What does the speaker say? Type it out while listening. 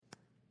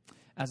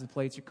as the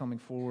plates are coming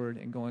forward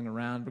and going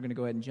around, we're going to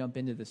go ahead and jump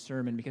into the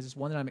sermon because it's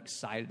one that I'm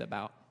excited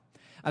about.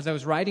 As I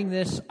was writing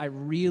this, I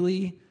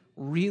really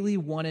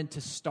wanted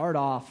to start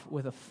off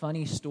with a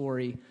funny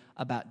story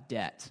about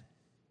debt.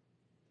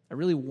 I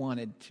really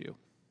wanted to,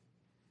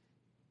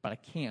 but I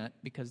can't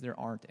because there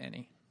aren't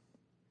any.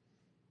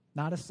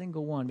 Not a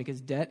single one,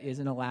 because debt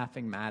isn't a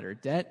laughing matter.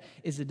 Debt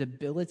is a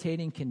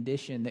debilitating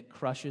condition that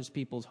crushes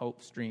people's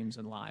hopes, dreams,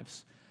 and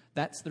lives.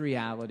 That's the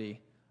reality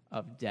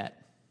of debt.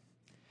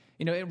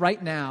 You know, right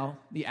now,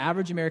 the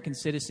average American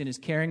citizen is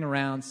carrying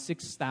around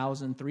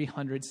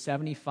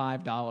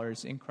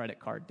 $6,375 in credit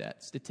card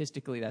debt.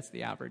 Statistically, that's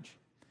the average.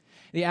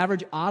 The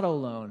average auto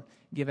loan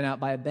given out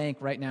by a bank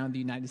right now in the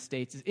United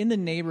States is in the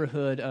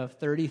neighborhood of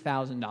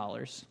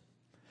 $30,000.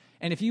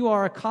 And if you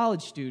are a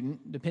college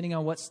student, depending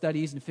on what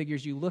studies and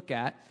figures you look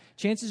at,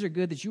 chances are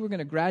good that you are going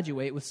to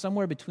graduate with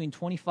somewhere between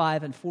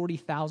 $25,000 and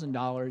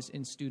 $40,000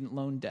 in student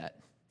loan debt.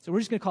 So we're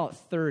just going to call it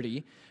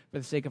 30 for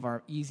the sake of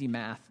our easy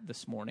math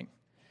this morning.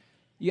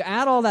 You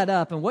add all that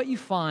up, and what you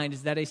find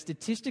is that a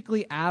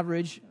statistically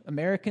average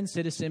American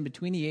citizen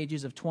between the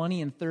ages of 20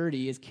 and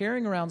 30 is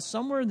carrying around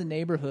somewhere in the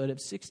neighborhood of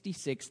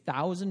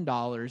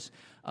 $66,000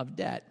 of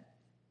debt.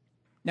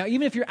 Now,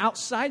 even if you're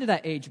outside of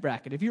that age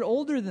bracket, if you're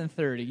older than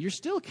 30, you're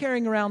still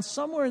carrying around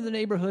somewhere in the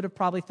neighborhood of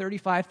probably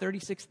 $35,000,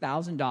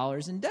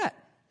 $36,000 in debt.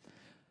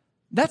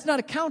 That's not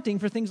accounting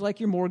for things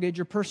like your mortgage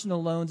or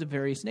personal loans of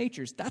various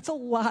natures. That's a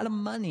lot of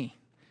money.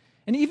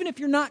 And even if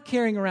you're not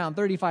carrying around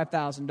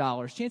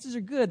 $35,000, chances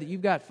are good that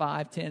you've got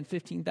 $5,000,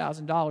 $10,000,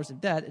 $15,000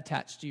 of debt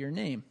attached to your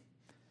name.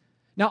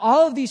 Now,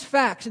 all of these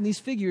facts and these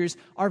figures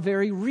are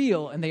very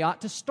real, and they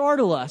ought to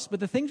startle us. But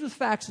the things with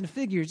facts and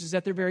figures is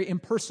that they're very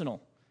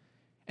impersonal.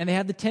 And they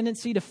have the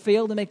tendency to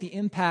fail to make the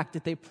impact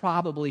that they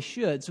probably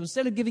should. So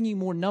instead of giving you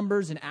more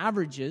numbers and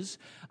averages,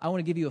 I want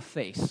to give you a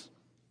face.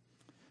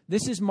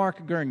 This is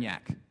Mark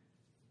Gurniak.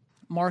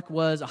 Mark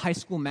was a high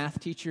school math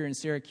teacher in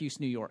Syracuse,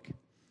 New York.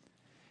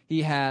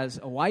 He has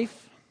a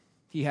wife.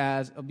 He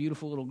has a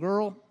beautiful little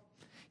girl.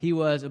 He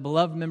was a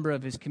beloved member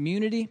of his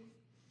community.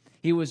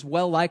 He was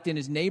well-liked in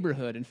his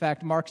neighborhood. In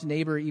fact, Mark's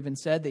neighbor even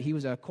said that he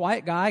was a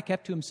quiet guy,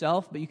 kept to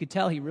himself, but you could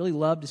tell he really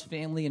loved his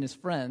family and his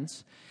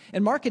friends.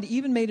 And Mark had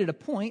even made it a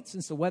point,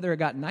 since the weather had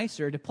gotten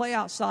nicer, to play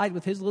outside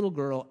with his little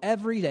girl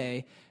every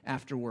day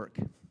after work.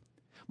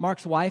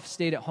 Mark's wife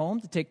stayed at home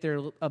to take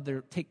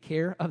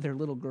care of their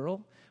little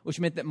girl, which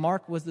meant that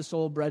Mark was the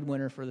sole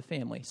breadwinner for the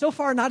family. So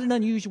far, not an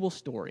unusual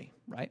story,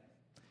 right?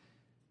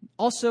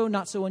 Also,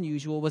 not so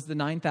unusual was the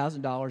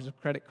 $9,000 of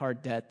credit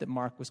card debt that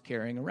Mark was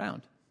carrying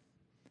around.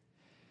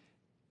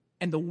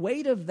 And the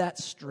weight of that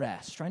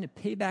stress, trying to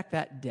pay back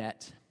that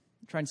debt,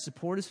 trying to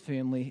support his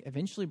family,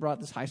 eventually brought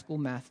this high school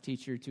math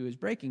teacher to his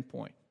breaking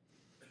point.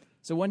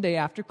 So one day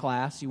after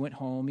class, he went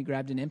home, he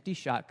grabbed an empty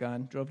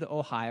shotgun, drove to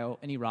Ohio,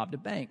 and he robbed a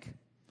bank.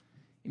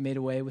 He made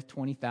away with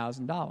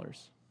 $20,000.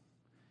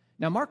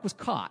 Now, Mark was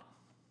caught.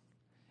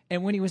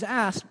 And when he was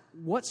asked,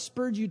 what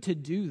spurred you to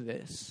do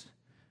this?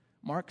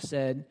 Mark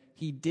said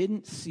he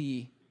didn't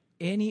see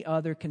any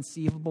other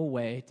conceivable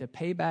way to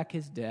pay back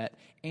his debt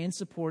and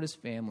support his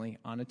family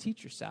on a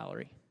teacher's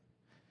salary.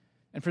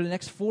 And for the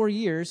next 4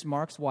 years,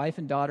 Mark's wife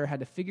and daughter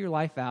had to figure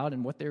life out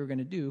and what they were going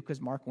to do because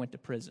Mark went to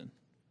prison.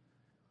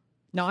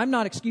 Now, I'm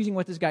not excusing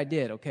what this guy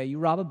did, okay? You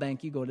rob a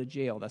bank, you go to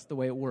jail. That's the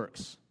way it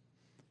works.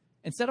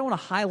 Instead, I want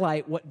to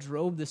highlight what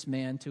drove this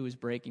man to his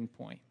breaking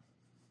point.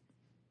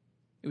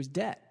 It was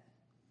debt.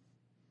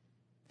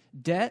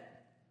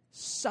 Debt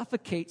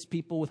suffocates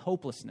people with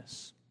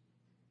hopelessness.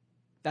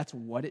 That's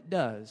what it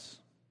does.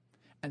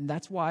 And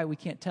that's why we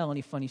can't tell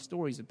any funny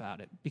stories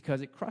about it,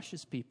 because it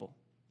crushes people.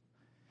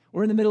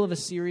 We're in the middle of a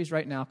series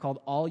right now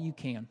called All You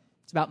Can.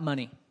 It's about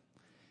money.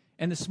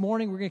 And this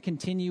morning we're going to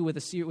continue with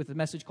a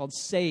message called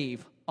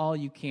Save All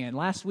You Can.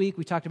 Last week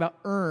we talked about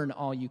Earn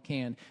All You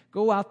Can.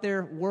 Go out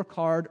there, work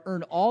hard,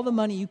 earn all the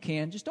money you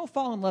can. Just don't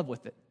fall in love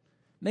with it.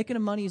 Making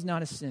money is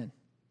not a sin.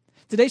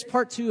 Today's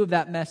part 2 of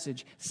that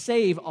message,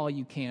 save all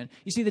you can.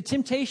 You see, the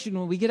temptation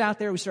when we get out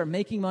there, we start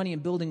making money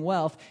and building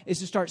wealth, is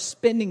to start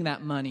spending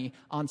that money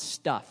on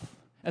stuff.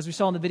 As we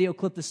saw in the video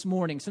clip this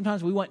morning,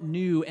 sometimes we want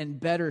new and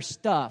better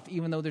stuff,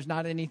 even though there's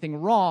not anything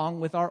wrong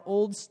with our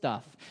old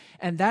stuff.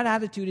 And that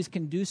attitude is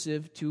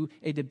conducive to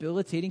a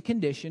debilitating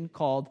condition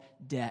called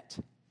debt.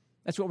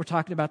 That's what we're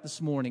talking about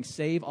this morning,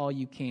 save all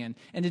you can.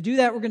 And to do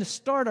that, we're going to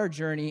start our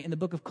journey in the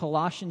book of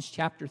Colossians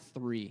chapter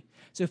 3.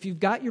 So if you've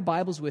got your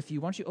Bibles with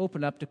you, why don't you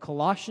open up to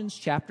Colossians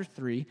chapter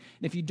 3. And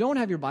if you don't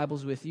have your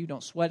Bibles with you,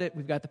 don't sweat it.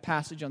 We've got the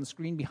passage on the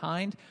screen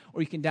behind,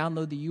 or you can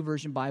download the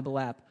YouVersion Bible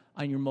app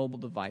on your mobile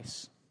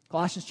device.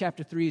 Colossians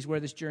chapter 3 is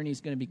where this journey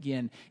is going to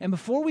begin. And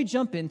before we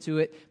jump into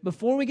it,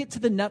 before we get to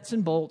the nuts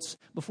and bolts,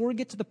 before we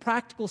get to the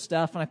practical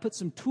stuff, and I put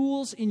some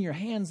tools in your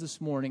hands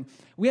this morning,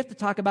 we have to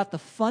talk about the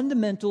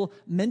fundamental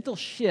mental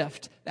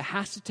shift that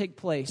has to take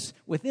place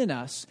within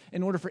us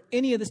in order for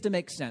any of this to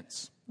make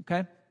sense,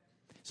 okay?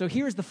 So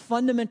here's the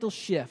fundamental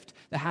shift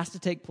that has to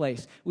take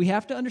place. We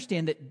have to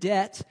understand that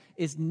debt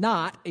is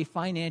not a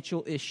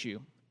financial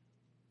issue.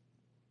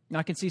 Now,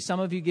 I can see some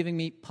of you giving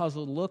me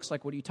puzzled looks,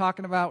 like, what are you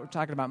talking about? We're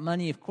talking about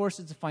money. Of course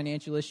it's a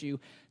financial issue.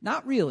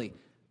 Not really.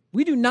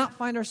 We do not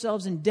find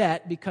ourselves in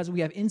debt because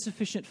we have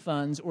insufficient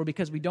funds or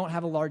because we don't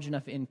have a large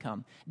enough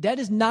income. Debt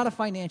is not a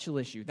financial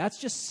issue. That's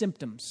just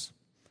symptoms.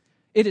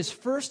 It is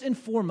first and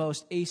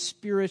foremost a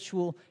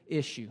spiritual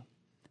issue.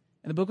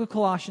 And the book of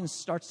Colossians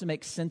starts to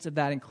make sense of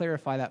that and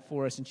clarify that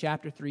for us in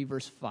chapter 3,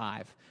 verse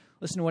 5.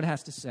 Listen to what it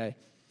has to say.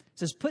 It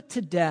says, "Put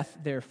to death,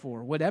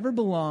 therefore, whatever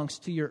belongs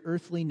to your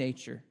earthly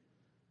nature,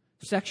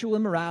 sexual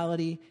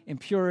immorality,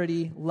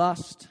 impurity,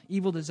 lust,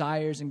 evil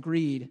desires, and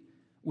greed,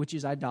 which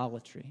is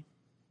idolatry.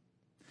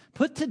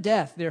 Put to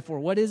death, therefore,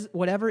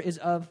 whatever is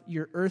of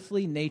your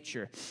earthly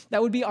nature."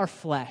 That would be our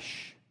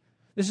flesh.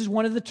 This is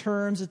one of the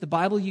terms that the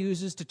Bible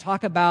uses to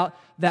talk about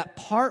that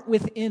part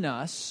within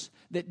us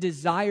that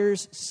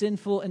desires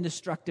sinful and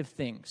destructive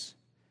things.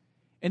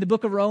 In the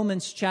book of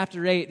Romans,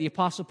 chapter 8, the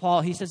Apostle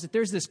Paul, he says that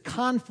there's this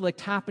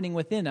conflict happening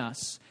within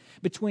us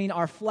between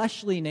our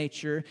fleshly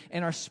nature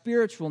and our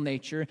spiritual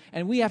nature,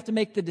 and we have to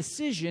make the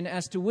decision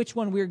as to which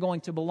one we're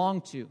going to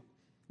belong to.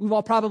 We've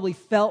all probably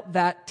felt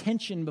that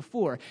tension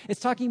before. It's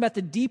talking about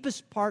the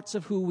deepest parts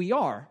of who we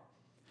are.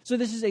 So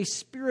this is a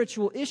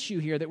spiritual issue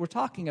here that we're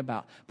talking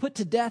about. Put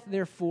to death,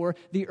 therefore,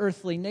 the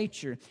earthly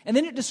nature. And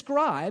then it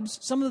describes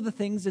some of the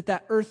things that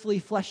that earthly,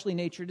 fleshly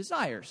nature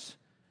desires.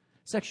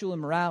 Sexual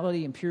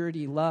immorality,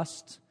 impurity,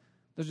 lust.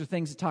 Those are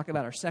things that talk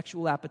about our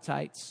sexual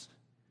appetites.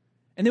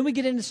 And then we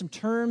get into some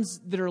terms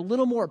that are a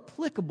little more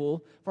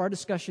applicable for our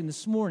discussion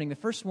this morning. The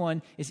first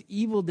one is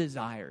evil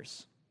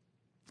desires.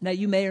 Now,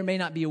 you may or may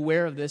not be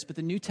aware of this, but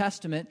the New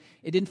Testament,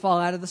 it didn't fall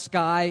out of the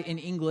sky in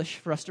English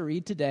for us to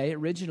read today.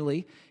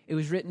 Originally, it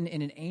was written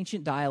in an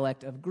ancient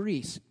dialect of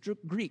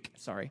Greek.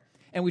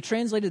 And we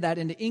translated that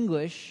into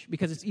English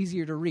because it's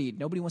easier to read.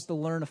 Nobody wants to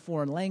learn a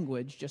foreign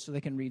language just so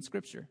they can read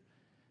Scripture.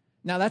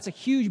 Now, that's a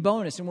huge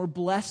bonus, and we're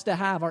blessed to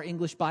have our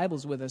English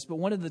Bibles with us. But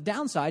one of the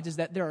downsides is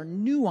that there are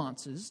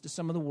nuances to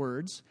some of the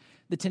words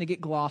that tend to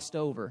get glossed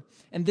over.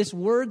 And this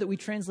word that we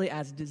translate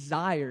as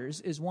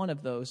desires is one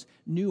of those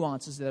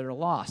nuances that are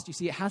lost. You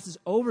see, it has this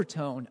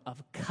overtone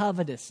of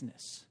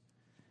covetousness,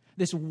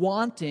 this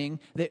wanting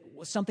that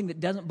something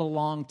that doesn't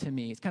belong to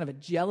me. It's kind of a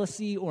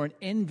jealousy or an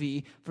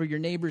envy for your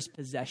neighbor's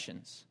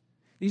possessions.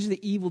 These are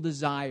the evil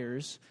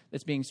desires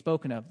that's being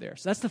spoken of there.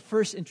 So that's the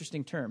first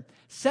interesting term.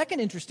 Second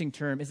interesting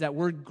term is that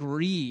word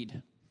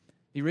greed.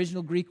 The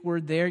original Greek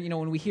word there,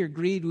 when we hear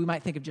greed, we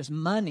might think of just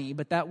money,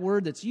 but that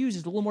word that's used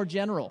is a little more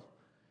general.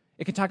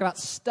 It can talk about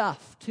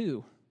stuff,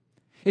 too.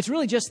 It's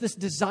really just this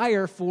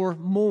desire for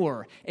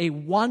more, a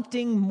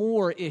wanting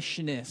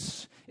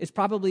more-ishness. It's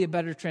probably a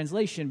better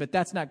translation, but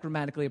that's not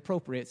grammatically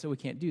appropriate, so we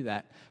can't do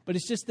that. But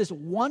it's just this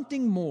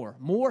wanting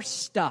more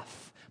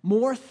stuff,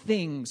 more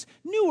things,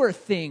 newer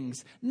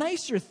things,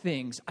 nicer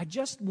things. I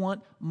just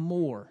want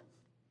more.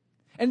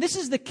 And this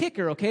is the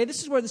kicker, okay?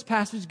 This is where this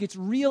passage gets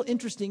real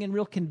interesting and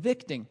real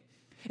convicting.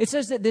 It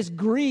says that this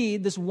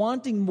greed, this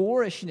wanting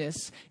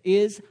more-ishness,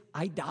 is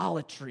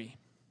idolatry.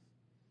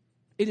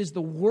 It is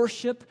the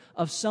worship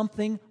of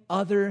something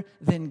other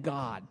than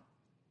God.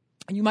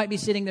 And you might be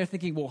sitting there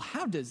thinking, well,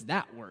 how does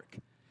that work?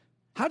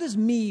 How does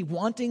me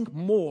wanting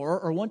more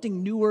or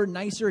wanting newer,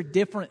 nicer,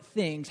 different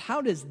things,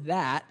 how does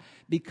that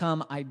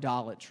become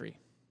idolatry?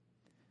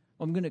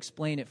 Well, I'm going to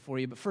explain it for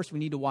you, but first we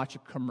need to watch a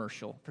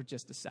commercial for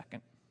just a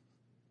second.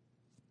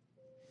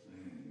 I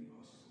am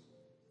impossible.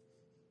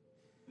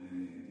 I am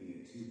an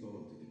idea too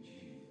bold to be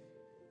chained,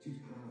 too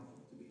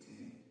powerful to be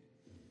tamed.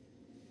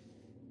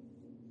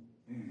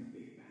 I am a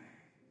big bang.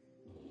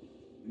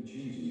 I'm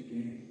changing the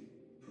game.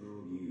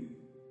 Pro you,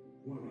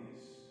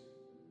 warriors,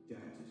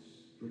 doubters,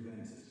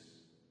 preventers.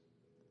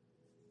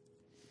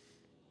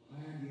 I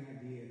am the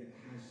idea that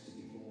has to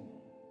be born,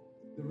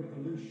 the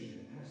revolution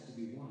that has to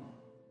be won,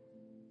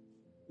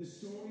 the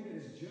story that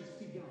has just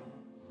begun.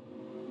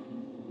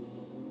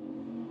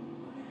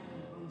 I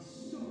am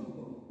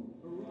unstoppable,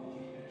 a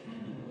rocket, a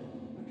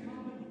cannonball, a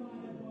carbon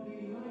fiber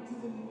body lighter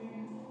than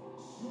wind,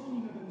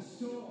 stronger than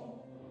storm.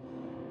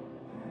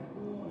 I am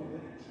born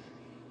electric.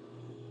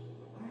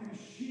 I am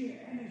sheer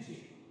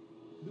energy,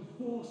 the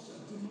force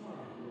of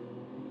tomorrow.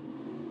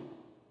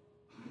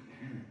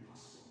 I am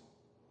possible.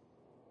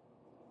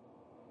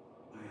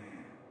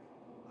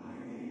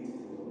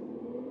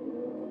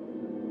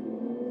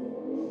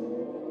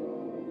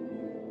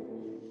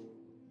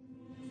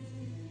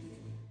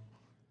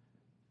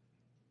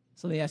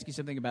 So let me ask you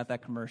something about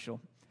that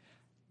commercial.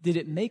 Did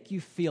it make you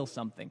feel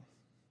something?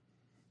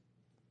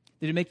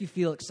 Did it make you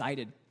feel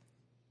excited?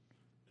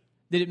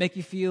 Did it make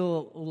you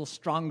feel a little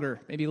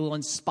stronger, maybe a little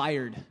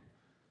inspired?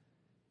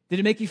 Did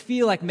it make you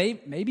feel like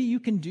maybe you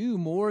can do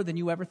more than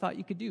you ever thought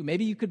you could do?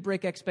 Maybe you could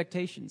break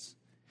expectations.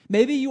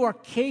 Maybe you are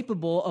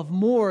capable of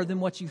more than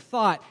what you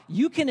thought.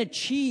 You can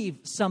achieve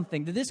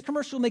something. Did this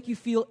commercial make you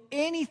feel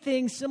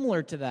anything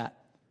similar to that?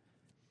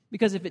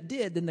 Because if it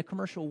did, then the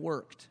commercial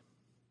worked.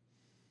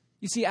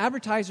 You see,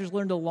 advertisers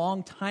learned a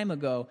long time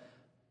ago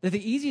that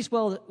the easiest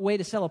way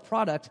to sell a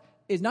product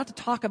is not to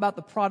talk about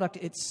the product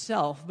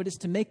itself, but is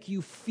to make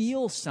you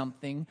feel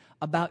something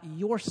about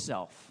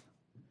yourself.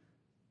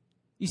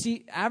 You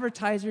see,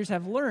 advertisers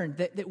have learned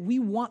that we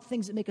want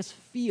things that make us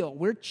feel.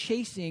 We're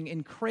chasing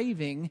and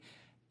craving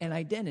an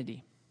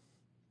identity.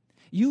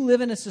 You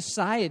live in a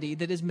society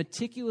that is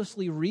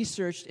meticulously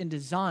researched and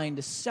designed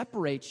to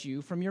separate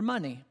you from your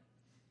money.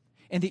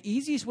 And the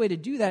easiest way to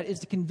do that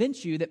is to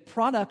convince you that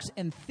products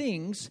and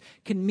things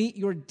can meet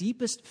your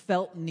deepest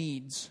felt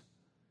needs.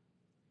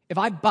 If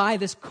I buy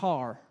this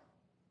car,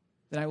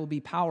 then I will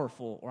be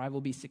powerful, or I will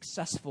be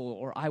successful,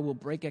 or I will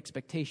break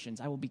expectations.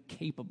 I will be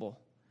capable.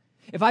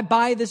 If I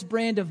buy this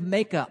brand of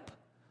makeup,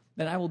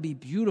 then I will be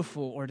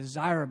beautiful, or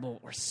desirable,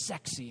 or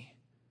sexy.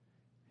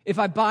 If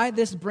I buy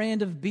this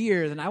brand of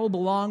beer, then I will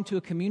belong to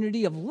a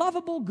community of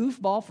lovable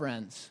goofball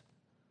friends.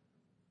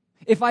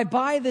 If I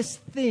buy this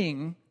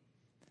thing,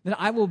 then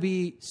I will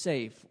be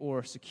safe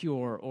or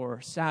secure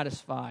or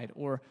satisfied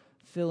or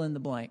fill in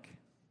the blank.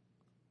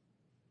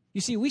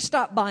 You see, we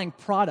stopped buying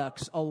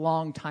products a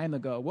long time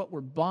ago. What we're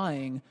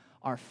buying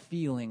are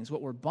feelings.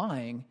 What we're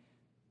buying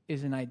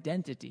is an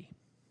identity.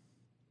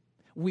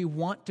 We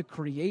want to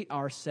create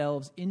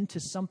ourselves into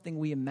something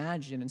we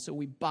imagine, and so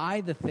we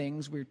buy the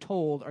things we're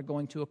told are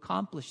going to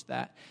accomplish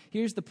that.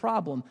 Here's the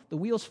problem. The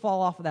wheels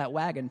fall off of that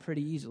wagon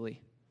pretty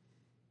easily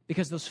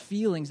because those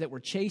feelings that we're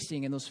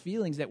chasing and those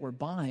feelings that we're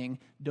buying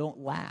don't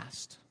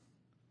last.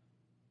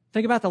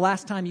 Think about the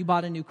last time you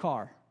bought a new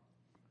car.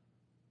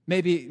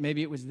 Maybe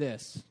it was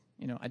this.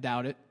 I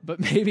doubt it, but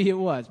maybe it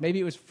was. Maybe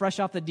it was fresh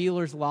off the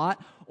dealer's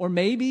lot, or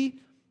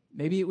maybe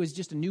it was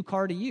just a new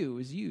car to you. It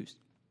was used.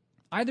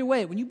 Either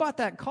way, when you bought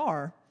that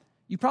car,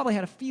 you probably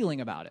had a feeling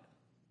about it.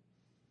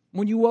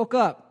 When you woke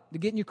up to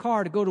get in your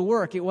car to go to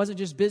work, it wasn't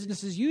just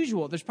business as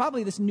usual. There's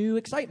probably this new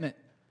excitement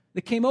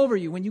that came over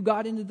you when you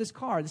got into this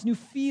car, this new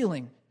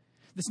feeling,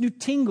 this new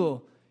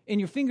tingle in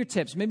your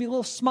fingertips. Maybe a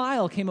little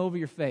smile came over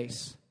your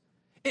face.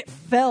 It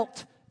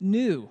felt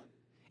new.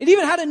 It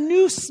even had a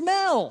new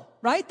smell,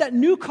 right? That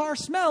new car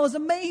smell is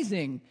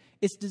amazing.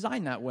 It's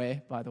designed that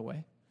way, by the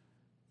way.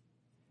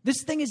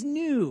 This thing is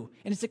new,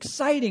 and it's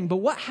exciting, but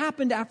what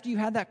happened after you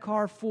had that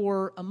car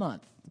for a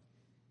month?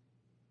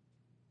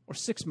 Or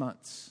 6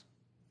 months?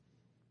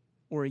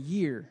 Or a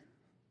year?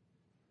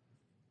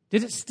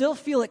 Did it still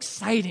feel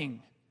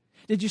exciting?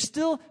 Did you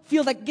still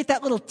feel like get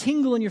that little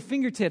tingle in your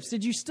fingertips?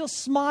 Did you still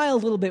smile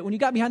a little bit when you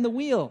got behind the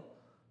wheel?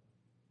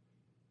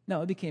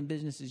 No, it became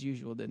business as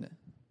usual, didn't it?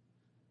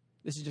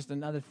 This is just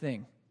another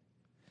thing.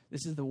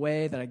 This is the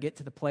way that I get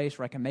to the place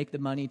where I can make the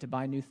money to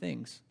buy new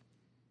things.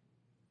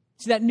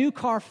 See, that new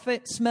car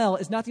smell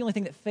is not the only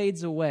thing that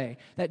fades away.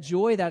 That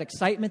joy, that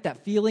excitement,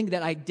 that feeling,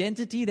 that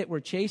identity that we're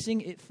chasing,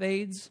 it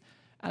fades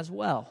as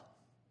well.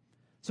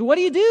 So what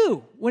do you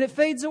do when it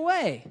fades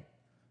away?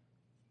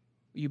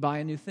 You buy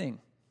a new thing.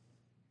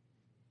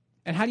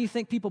 And how do you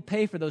think people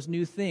pay for those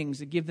new things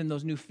that give them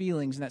those new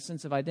feelings and that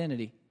sense of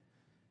identity?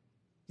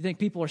 You think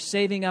people are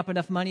saving up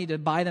enough money to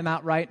buy them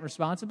outright and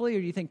responsibly,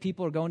 or do you think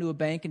people are going to a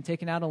bank and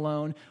taking out a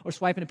loan or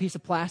swiping a piece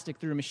of plastic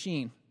through a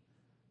machine?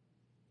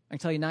 I can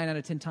tell you 9 out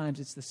of 10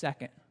 times it's the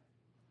second.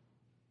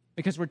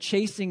 Because we're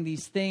chasing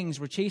these things,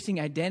 we're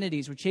chasing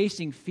identities, we're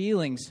chasing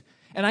feelings.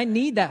 And I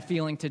need that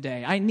feeling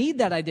today. I need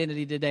that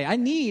identity today. I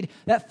need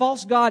that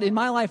false god in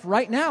my life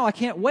right now. I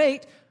can't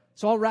wait,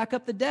 so I'll rack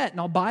up the debt and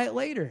I'll buy it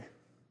later.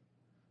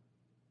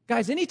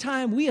 Guys,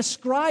 anytime we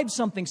ascribe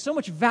something so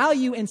much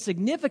value and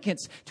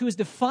significance to us,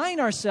 define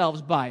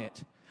ourselves by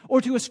it,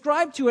 or to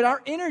ascribe to it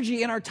our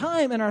energy and our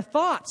time and our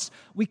thoughts,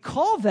 we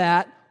call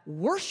that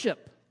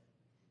worship.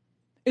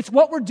 It's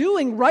what we're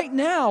doing right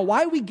now,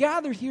 why we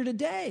gathered here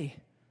today.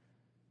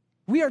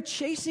 We are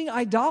chasing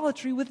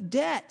idolatry with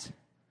debt.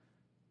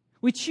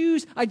 We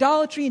choose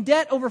idolatry and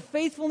debt over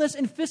faithfulness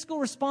and fiscal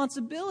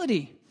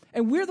responsibility.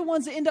 And we're the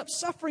ones that end up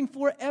suffering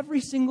for it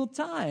every single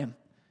time.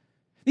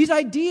 These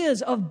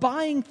ideas of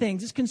buying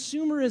things, this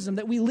consumerism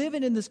that we live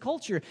in this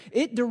culture,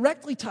 it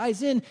directly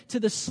ties in to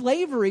the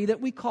slavery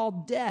that we call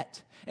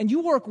debt. And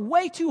you work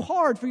way too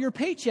hard for your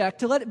paycheck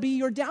to let it be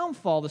your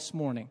downfall this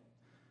morning.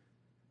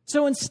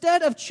 So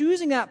instead of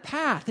choosing that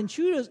path and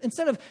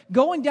instead of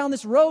going down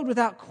this road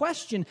without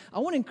question, I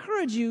want to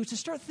encourage you to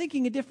start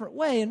thinking a different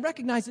way and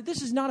recognize that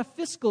this is not a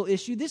fiscal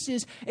issue. This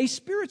is a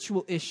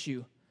spiritual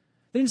issue.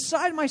 That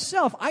inside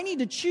myself, I need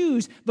to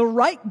choose the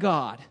right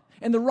God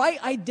and the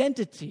right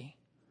identity.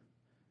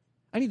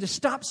 I need to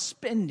stop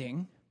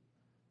spending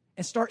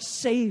and start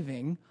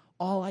saving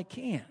all I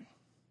can.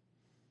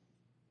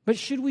 But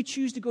should we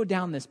choose to go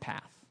down this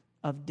path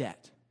of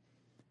debt,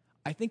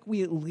 I think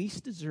we at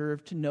least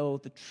deserve to know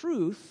the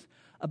truth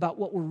about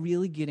what we're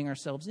really getting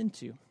ourselves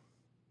into.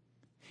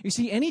 You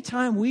see,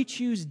 anytime we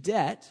choose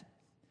debt,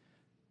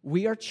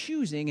 we are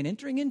choosing and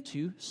entering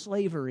into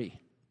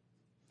slavery.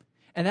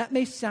 And that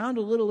may sound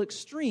a little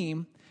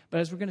extreme,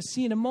 but as we're going to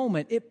see in a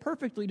moment, it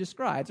perfectly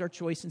describes our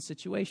choice and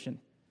situation.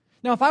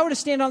 Now, if I were to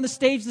stand on the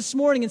stage this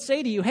morning and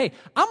say to you, hey,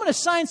 I'm going to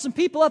sign some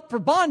people up for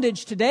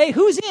bondage today,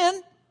 who's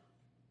in?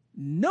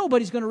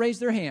 Nobody's going to raise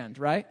their hand,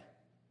 right?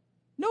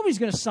 Nobody's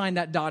going to sign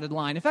that dotted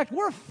line. In fact,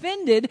 we're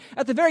offended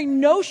at the very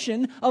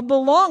notion of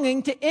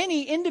belonging to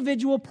any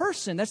individual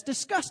person. That's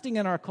disgusting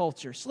in our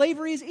culture.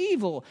 Slavery is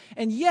evil.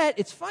 And yet,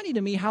 it's funny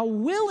to me how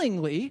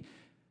willingly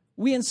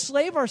We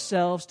enslave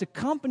ourselves to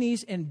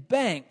companies and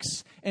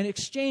banks in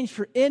exchange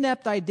for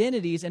inept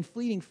identities and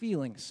fleeting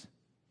feelings.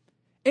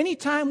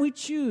 Anytime we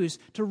choose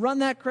to run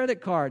that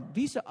credit card,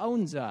 Visa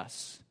owns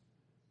us.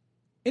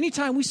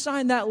 Anytime we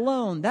sign that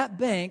loan, that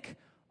bank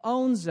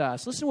owns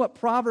us. Listen to what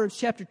Proverbs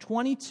chapter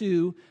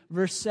 22,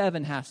 verse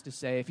 7 has to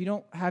say. If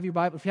you have your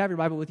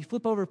Bible with you,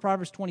 flip over to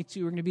Proverbs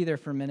 22. We're going to be there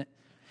for a minute.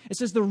 It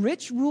says, "The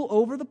rich rule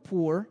over the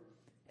poor,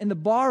 and the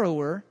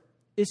borrower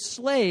is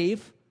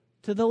slave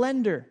to the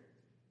lender."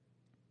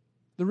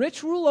 The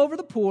rich rule over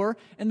the poor,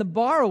 and the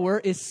borrower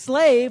is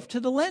slave to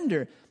the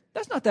lender.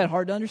 That's not that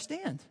hard to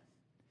understand.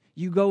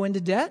 You go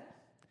into debt,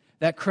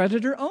 that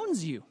creditor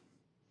owns you.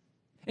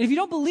 And if you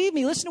don't believe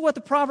me, listen to what the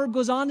proverb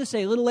goes on to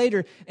say a little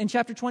later in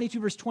chapter 22,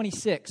 verse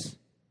 26.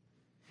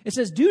 It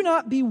says, "Do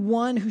not be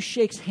one who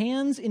shakes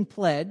hands in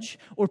pledge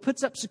or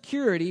puts up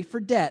security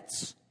for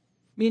debts."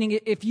 Meaning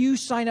if you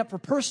sign up for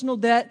personal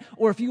debt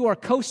or if you are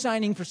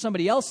co-signing for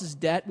somebody else's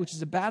debt, which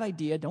is a bad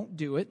idea, don't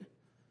do it.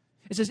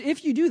 It says,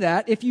 if you do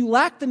that, if you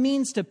lack the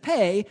means to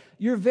pay,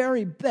 your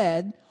very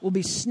bed will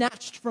be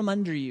snatched from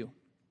under you.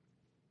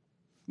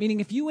 Meaning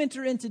if you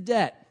enter into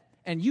debt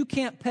and you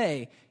can't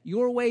pay,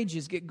 your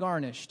wages get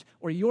garnished,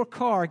 or your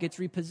car gets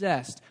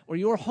repossessed, or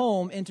your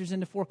home enters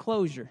into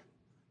foreclosure.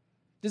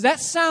 Does that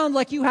sound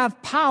like you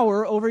have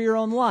power over your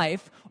own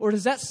life, or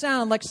does that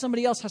sound like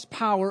somebody else has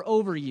power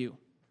over you?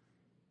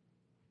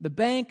 The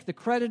bank, the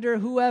creditor,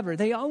 whoever,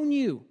 they own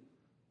you.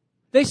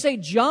 They say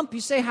jump, you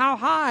say how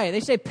high.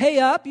 They say pay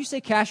up, you say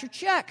cash or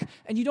check.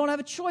 And you don't have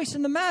a choice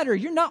in the matter.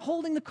 You're not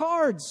holding the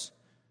cards.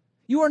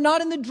 You are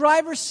not in the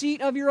driver's seat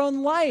of your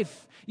own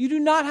life. You do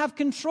not have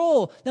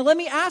control. Now let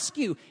me ask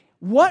you,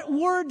 what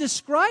word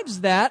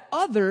describes that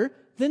other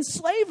than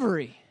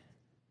slavery?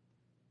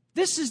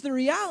 This is the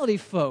reality,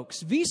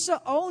 folks.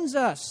 Visa owns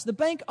us. The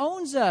bank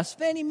owns us.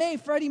 Fannie Mae,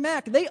 Freddie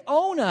Mac, they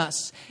own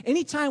us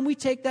anytime we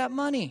take that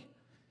money.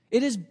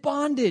 It is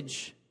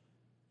bondage.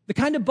 The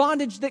kind of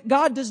bondage that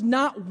God does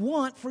not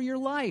want for your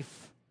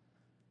life.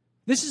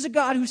 This is a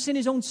God who sent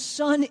His own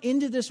Son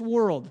into this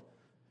world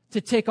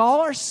to take all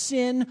our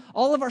sin,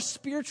 all of our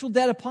spiritual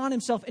debt upon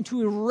Himself and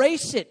to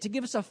erase it, to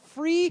give us a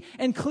free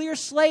and clear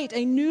slate,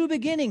 a new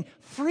beginning,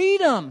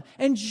 freedom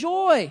and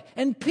joy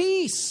and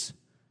peace.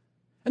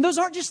 And those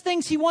aren't just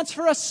things He wants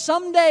for us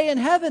someday in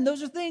heaven.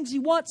 Those are things He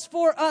wants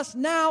for us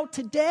now,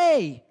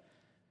 today.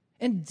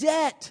 And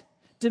debt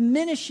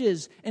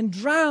diminishes and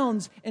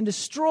drowns and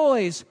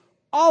destroys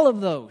all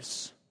of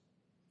those.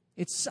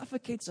 It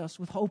suffocates us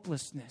with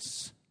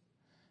hopelessness.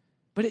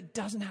 But it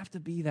doesn't have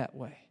to be that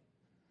way.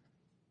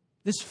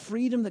 This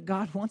freedom that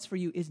God wants for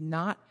you is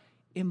not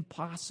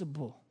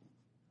impossible.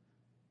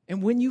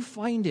 And when you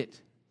find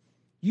it,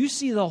 you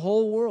see the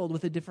whole world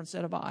with a different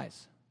set of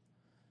eyes.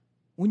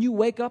 When you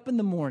wake up in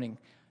the morning,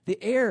 the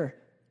air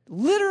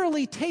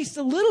literally tastes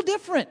a little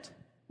different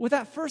with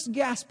that first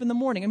gasp in the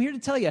morning. I'm here to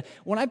tell you,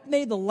 when I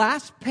made the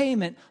last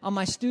payment on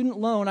my student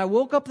loan, I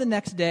woke up the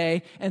next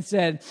day and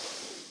said,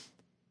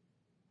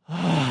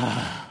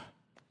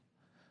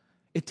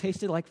 it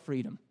tasted like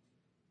freedom.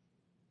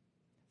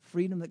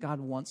 Freedom that God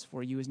wants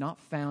for you is not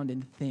found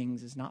in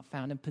things, is not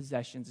found in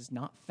possessions, is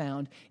not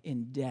found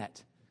in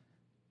debt.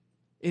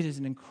 It is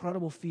an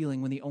incredible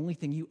feeling when the only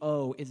thing you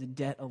owe is a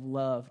debt of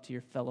love to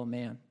your fellow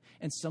man.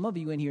 And some of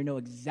you in here know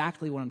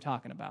exactly what I'm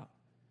talking about.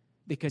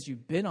 Because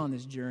you've been on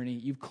this journey,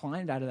 you've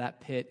climbed out of that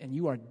pit, and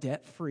you are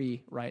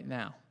debt-free right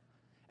now.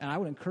 And I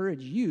would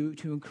encourage you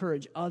to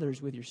encourage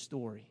others with your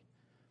story.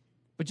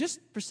 But just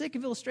for sake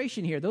of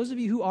illustration here, those of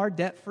you who are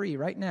debt-free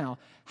right now,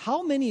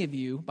 how many of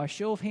you, by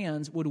show of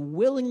hands, would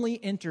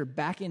willingly enter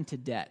back into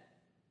debt?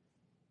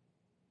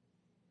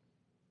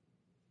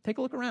 Take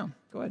a look around.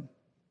 Go ahead.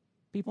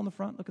 People in the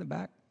front, look in the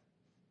back.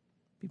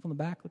 People in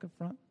the back, look up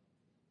front.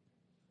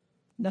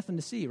 Nothing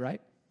to see,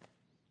 right?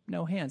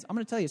 No hands. I'm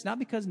going to tell you, it's not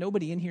because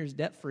nobody in here is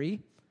debt-free.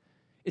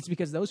 It's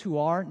because those who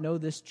are know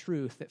this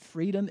truth, that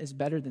freedom is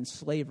better than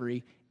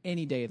slavery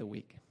any day of the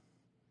week.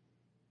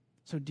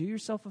 So do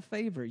yourself a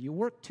favor. You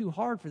work too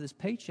hard for this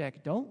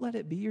paycheck. Don't let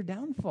it be your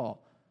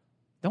downfall.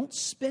 Don't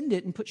spend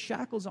it and put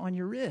shackles on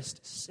your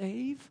wrist.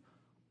 Save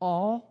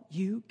all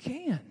you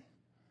can.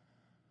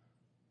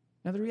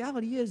 Now, the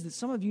reality is that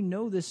some of you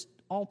know this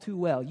all too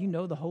well. You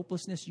know the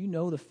hopelessness. You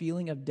know the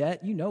feeling of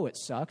debt. You know it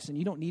sucks, and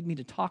you don't need me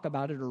to talk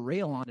about it or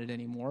rail on it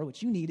anymore.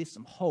 What you need is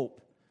some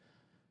hope.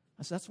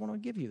 So that's what I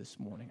want to give you this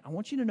morning. I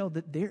want you to know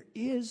that there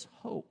is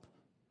hope.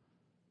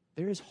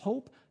 There is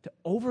hope to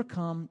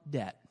overcome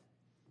debt.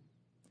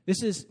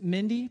 This is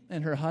Mindy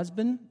and her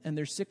husband and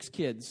their 6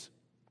 kids.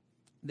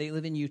 They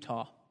live in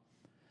Utah.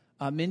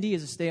 Mindy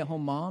is a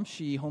stay-at-home mom.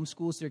 She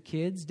homeschools their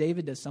kids.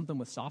 David does something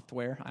with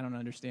software. I don't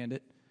understand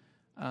it.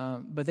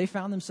 But they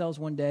found themselves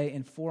one day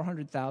in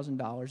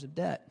 $400,000 of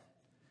debt.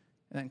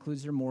 And that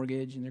includes their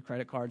mortgage and their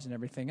credit cards and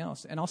everything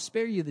else. And I'll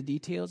spare you the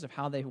details of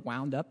how they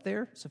wound up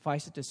there.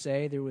 Suffice it to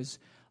say, there was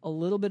a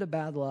little bit of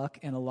bad luck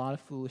and a lot of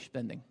foolish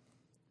spending.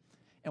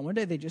 And one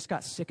day they just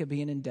got sick of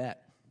being in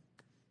debt.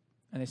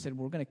 And they said,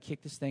 we're going to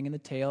kick this thing in the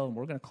tail and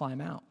we're going to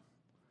climb out.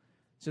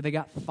 So they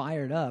got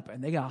fired up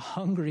and they got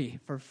hungry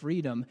for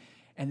freedom.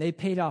 and they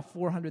paid off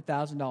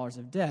 $400,000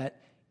 of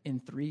debt in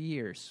 3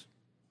 years.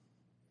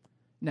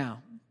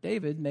 Now,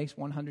 David makes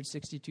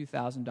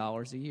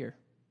 $162,000 a year.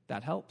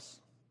 That helps.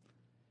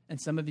 And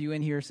some of you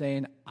in here are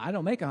saying, I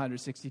don't make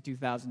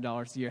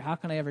 $162,000 a year. How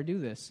can I ever do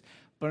this?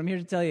 But I'm here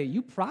to tell you,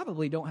 you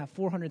probably don't have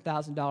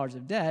 $400,000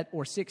 of debt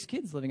or 6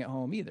 kids living at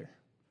home either.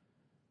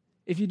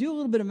 If you do a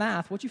little bit of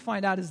math, what you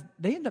find out is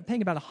they end up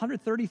paying about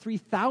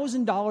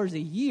 $133,000 a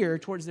year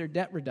towards their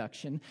debt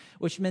reduction,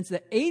 which means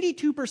that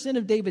 82%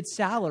 of David's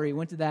salary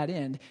went to that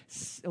end.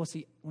 Let's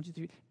see, 1, 2,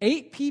 3.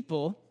 8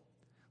 people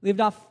lived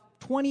off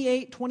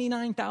 $28,000,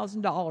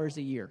 $29,000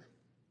 a year.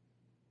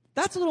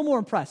 That's a little more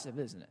impressive,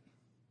 isn't it?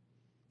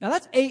 Now,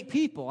 that's 8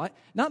 people.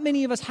 Not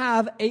many of us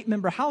have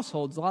 8-member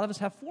households. A lot of us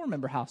have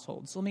 4-member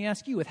households. So let me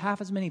ask you, with half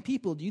as many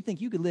people, do you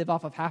think you could live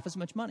off of half as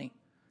much money?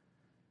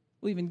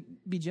 We'll even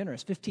be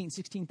generous,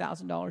 $15,000,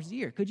 $16,000 a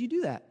year. Could you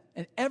do that?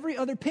 And every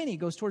other penny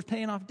goes towards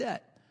paying off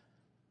debt.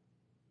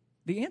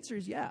 The answer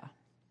is yeah,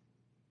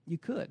 you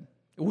could.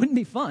 It wouldn't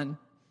be fun,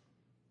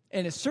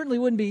 and it certainly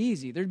wouldn't be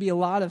easy. There'd be a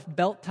lot of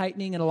belt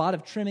tightening and a lot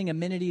of trimming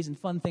amenities and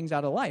fun things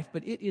out of life,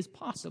 but it is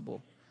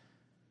possible.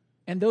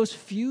 And those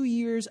few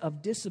years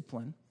of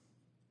discipline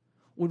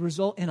would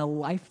result in a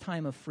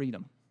lifetime of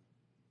freedom.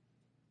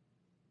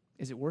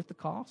 Is it worth the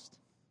cost?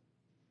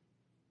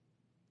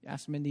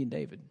 Ask Mindy and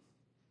David.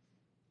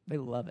 They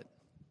love it.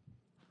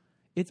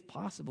 It's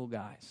possible,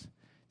 guys,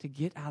 to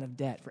get out of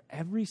debt for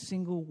every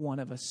single one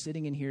of us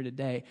sitting in here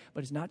today,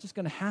 but it's not just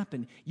going to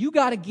happen. You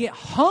got to get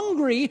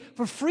hungry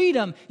for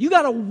freedom. You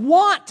got to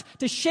want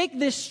to shake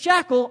this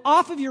shackle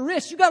off of your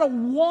wrist. You got to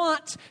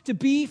want to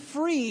be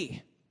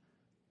free.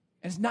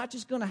 And it's not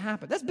just going to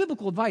happen. That's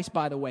biblical advice,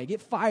 by the way.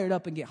 Get fired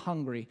up and get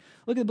hungry.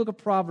 Look at the book of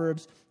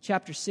Proverbs,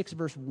 chapter 6,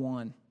 verse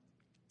 1.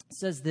 It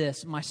says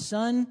this, "My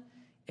son,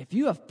 if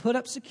you have put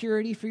up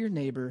security for your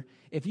neighbor,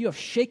 if you have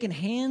shaken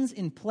hands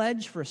in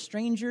pledge for a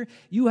stranger,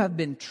 you have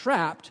been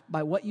trapped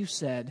by what you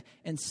said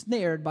and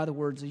snared by the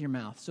words of your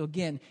mouth." So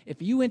again,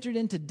 if you entered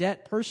into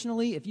debt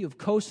personally, if you have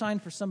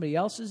co-signed for somebody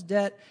else's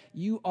debt,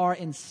 you are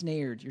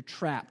ensnared. You're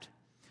trapped.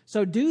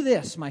 "So do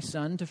this, my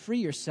son, to free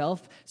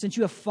yourself, since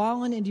you have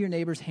fallen into your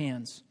neighbor's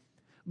hands.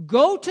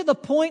 Go to the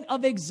point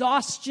of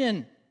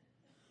exhaustion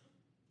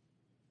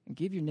and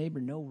give your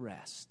neighbor no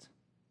rest.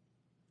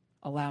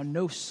 Allow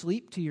no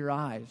sleep to your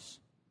eyes,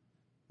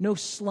 no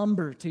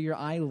slumber to your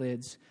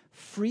eyelids.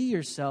 Free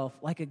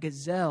yourself like a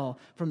gazelle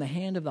from the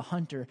hand of the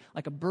hunter,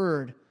 like a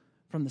bird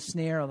from the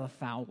snare of a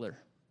fowler."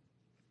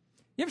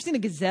 You ever seen a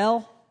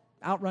gazelle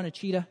outrun a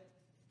cheetah?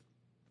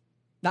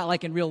 Not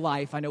like in real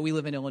life. I know we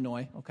live in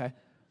Illinois, okay?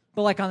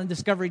 But like on the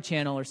Discovery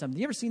Channel or something.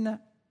 You ever seen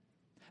that?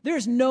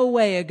 There's no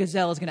way a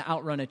gazelle is going to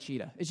outrun a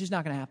cheetah. It's just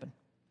not going to happen.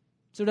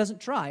 So it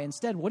doesn't try.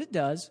 Instead, what it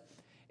does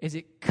is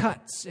it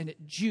cuts and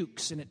it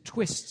jukes and it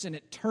twists and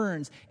it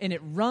turns and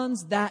it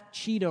runs that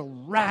cheetah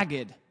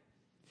ragged.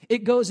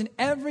 It goes in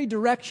every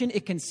direction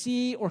it can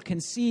see or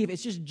conceive.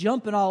 It's just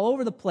jumping all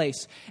over the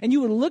place. And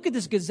you would look at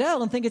this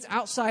gazelle and think it's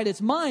outside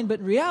its mind, but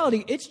in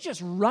reality, it's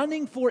just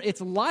running for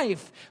its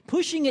life,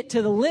 pushing it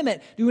to the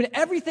limit, doing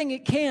everything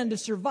it can to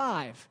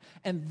survive.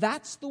 And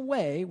that's the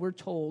way we're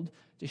told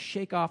to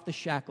shake off the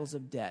shackles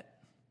of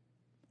debt,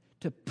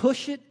 to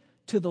push it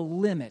to the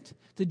limit,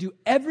 to do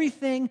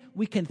everything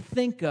we can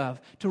think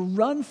of, to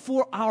run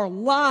for our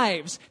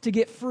lives to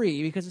get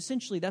free, because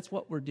essentially that's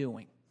what we're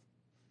doing.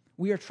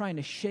 We are trying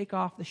to shake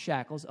off the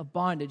shackles of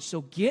bondage.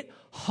 So get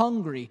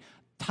hungry,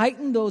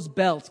 tighten those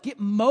belts, get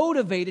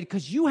motivated,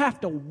 because you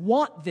have to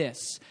want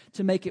this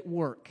to make it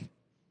work.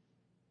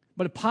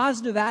 But a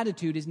positive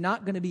attitude is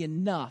not going to be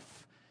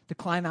enough to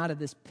climb out of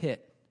this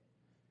pit.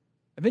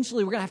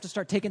 Eventually, we're going to have to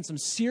start taking some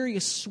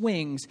serious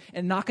swings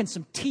and knocking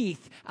some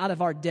teeth out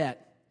of our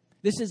debt.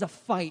 This is a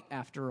fight,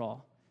 after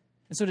all.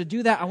 And so to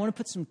do that, I want to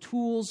put some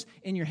tools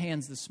in your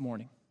hands this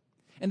morning.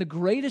 And the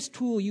greatest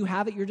tool you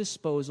have at your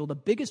disposal, the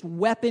biggest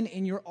weapon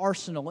in your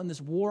arsenal in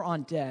this war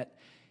on debt,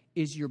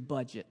 is your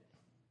budget.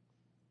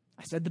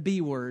 I said the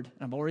B word,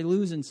 and I'm already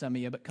losing some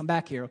of you, but come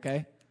back here,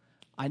 okay?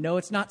 I know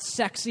it's not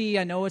sexy,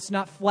 I know it's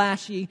not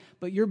flashy,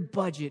 but your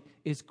budget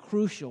is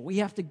crucial. We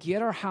have to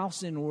get our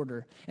house in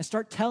order and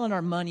start telling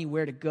our money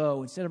where to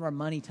go instead of our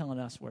money telling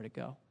us where to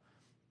go.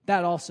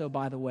 That also,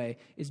 by the way,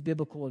 is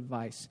biblical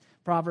advice.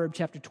 Proverbs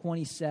chapter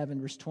 27,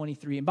 verse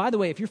 23. And by the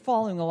way, if you're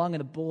following along in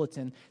the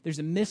bulletin, there's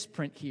a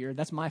misprint here.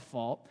 That's my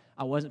fault.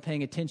 I wasn't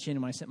paying attention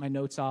when I sent my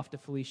notes off to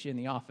Felicia in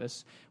the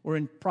office. We're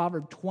in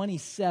Proverbs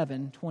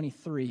 27,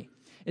 23.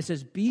 It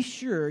says, "Be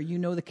sure you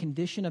know the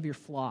condition of your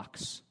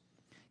flocks.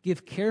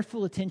 Give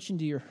careful attention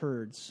to your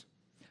herds.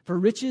 For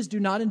riches do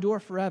not endure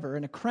forever,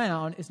 and a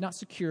crown is not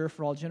secure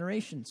for all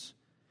generations.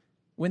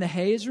 When the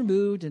hay is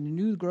removed and the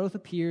new growth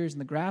appears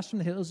and the grass from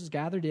the hills is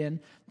gathered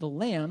in, the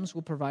lambs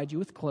will provide you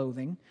with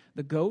clothing,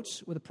 the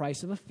goats with the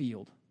price of a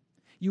field.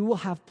 You will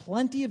have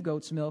plenty of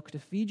goat's milk to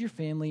feed your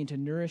family and to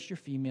nourish your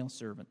female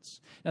servants."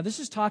 Now, this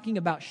is talking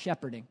about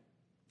shepherding.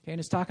 Okay, and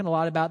it's talking a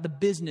lot about the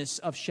business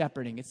of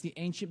shepherding. It's the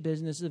ancient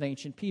business of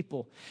ancient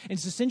people. And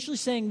it's essentially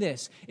saying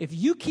this: if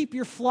you keep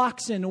your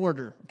flocks in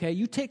order, okay,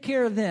 you take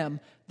care of them,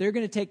 they're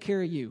going to take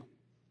care of you.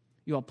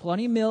 You have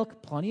plenty of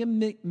milk, plenty of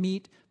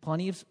meat,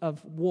 plenty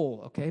of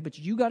wool, okay? But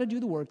you got to do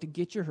the work to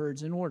get your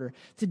herds in order.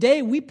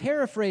 Today, we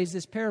paraphrase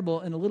this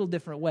parable in a little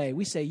different way.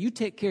 We say, you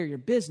take care of your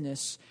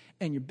business,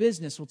 and your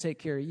business will take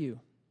care of you.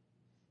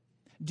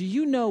 Do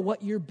you know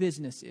what your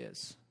business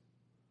is?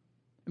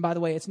 And by the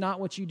way, it's not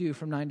what you do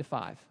from 9 to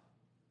 5.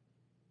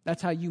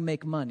 That's how you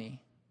make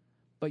money.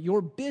 But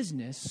your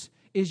business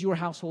is your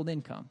household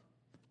income.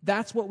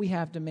 That's what we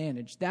have to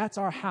manage. That's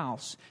our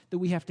house that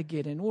we have to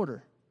get in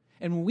order.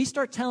 And when we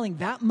start telling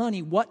that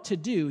money what to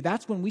do,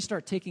 that's when we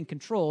start taking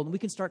control and we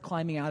can start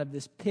climbing out of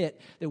this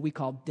pit that we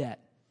call debt.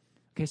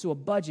 Okay, so a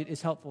budget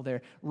is helpful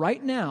there.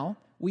 Right now,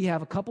 we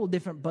have a couple of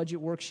different budget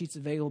worksheets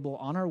available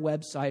on our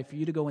website for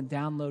you to go and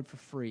download for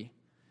free.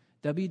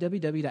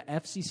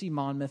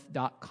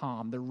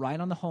 www.fccmonmouth.com. They're right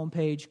on the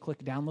homepage.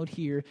 Click download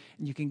here,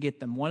 and you can get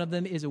them. One of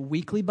them is a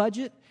weekly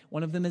budget.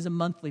 One of them is a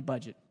monthly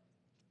budget.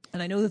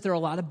 And I know that there are a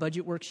lot of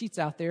budget worksheets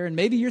out there, and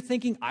maybe you're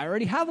thinking, I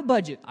already have a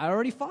budget. I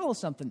already follow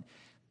something.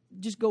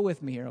 Just go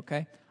with me here,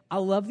 okay? I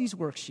love these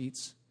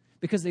worksheets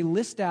because they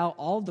list out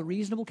all of the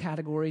reasonable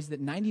categories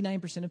that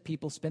 99% of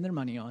people spend their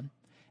money on,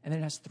 and then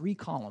it has 3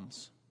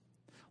 columns.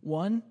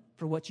 One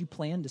for what you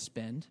plan to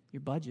spend, your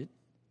budget.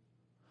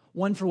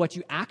 One for what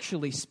you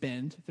actually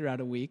spend throughout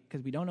a week,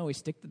 because we don't always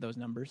stick to those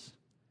numbers.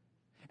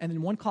 And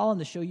then one column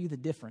to show you the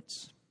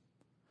difference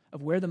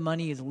of where the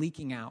money is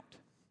leaking out,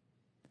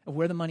 of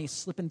where the money is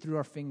slipping through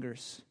our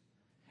fingers,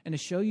 and to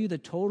show you the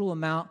total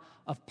amount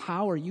of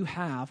power you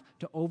have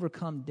to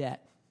overcome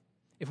debt.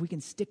 If we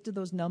can stick to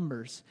those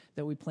numbers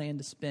that we plan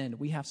to spend,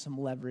 we have some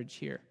leverage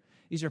here.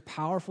 These are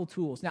powerful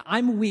tools. Now,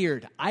 I'm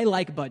weird. I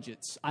like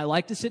budgets. I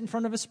like to sit in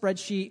front of a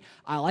spreadsheet.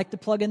 I like to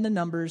plug in the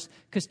numbers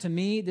because to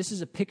me, this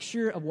is a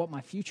picture of what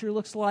my future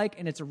looks like,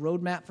 and it's a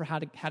roadmap for how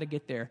to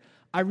get there.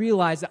 I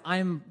realize that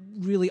I'm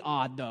really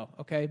odd, though,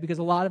 okay? Because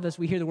a lot of us,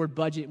 we hear the word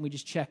budget and we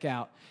just check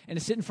out. And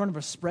to sit in front of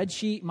a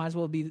spreadsheet might as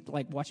well be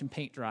like watching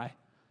paint dry.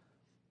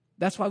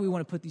 That's why we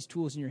want to put these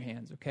tools in your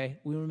hands, okay?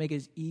 We want to make it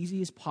as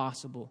easy as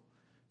possible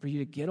for you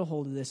to get a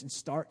hold of this and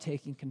start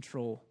taking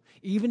control.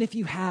 Even if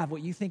you have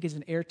what you think is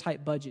an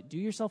airtight budget, do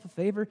yourself a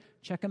favor,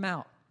 check them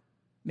out.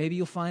 Maybe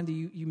you'll find that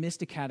you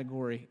missed a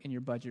category in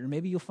your budget. Or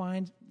maybe you'll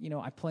find,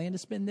 I plan to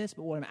spend this,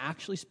 but what I'm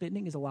actually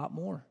spending is a lot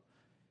more.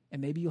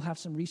 And maybe you'll have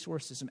some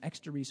resources, some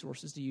extra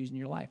resources to use in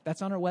your life.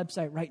 That's on our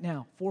website right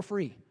now for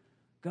free.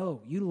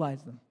 Go,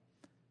 utilize them.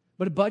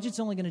 But a budget's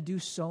only going to do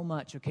so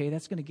much, okay?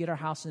 That's going to get our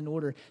house in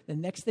order. The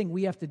next thing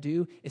we have to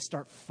do is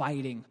start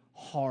fighting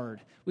hard.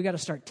 We got to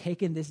start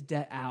taking this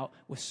debt out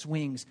with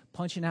swings,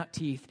 punching out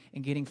teeth,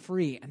 and getting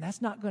free. And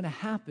that's not going to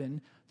happen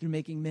through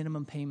making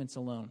minimum payments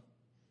alone.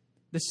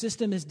 The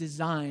system is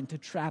designed to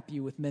trap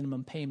you with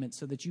minimum payments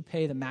so that you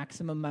pay the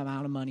maximum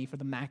amount of money for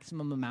the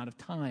maximum amount of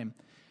time.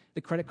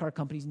 The credit card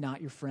company's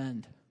not your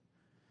friend.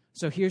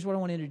 So here's what I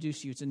want to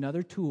introduce you. It's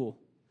another tool.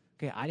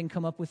 Okay, I didn't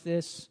come up with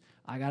this.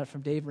 I got it from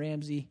Dave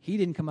Ramsey. He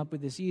didn't come up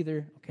with this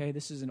either. Okay,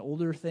 this is an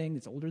older thing.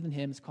 It's older than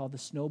him. It's called the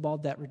snowball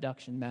debt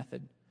reduction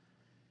method.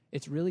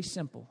 It's really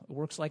simple. It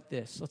works like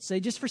this. Let's say,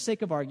 just for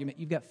sake of argument,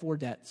 you've got 4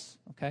 debts,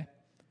 okay?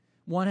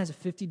 One has a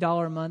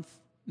 $50 a month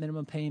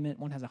minimum payment.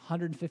 One has a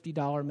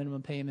 $150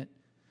 minimum payment.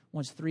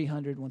 One's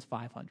 $300, one's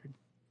 $500.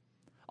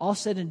 All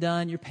said and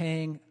done, you're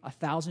paying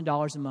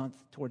 $1,000 a month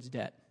towards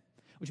debt,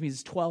 which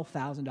means it's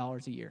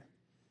 $12,000 a year.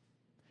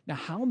 Now,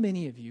 how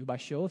many of you, by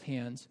show of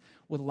hands,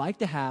 would like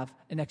to have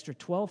an extra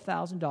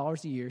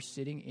 $12,000 a year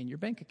sitting in your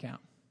bank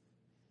account?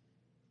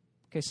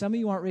 Okay, some of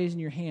you aren't raising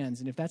your hands,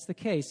 and if that's the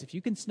case, if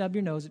you can snub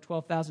your nose at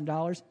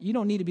 $12,000, you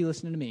don't need to be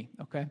listening to me,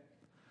 okay?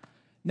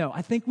 No,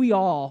 I think we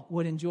all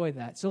would enjoy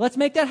that. So let's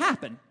make that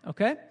happen,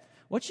 okay?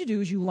 What you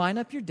do is you line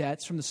up your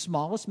debts from the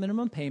smallest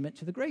minimum payment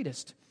to the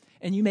greatest,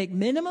 and you make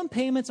minimum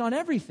payments on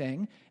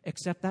everything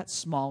except that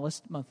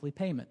smallest monthly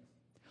payment.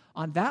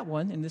 On that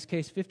one, in this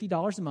case,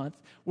 $50 a month,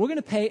 we're going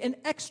to pay an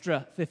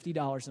extra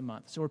 $50 a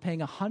month. So we're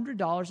paying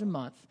 $100 a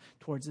month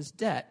towards this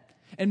debt.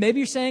 And maybe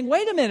you're saying,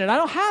 wait a minute, I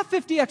don't have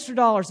 $50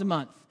 extra a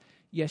month.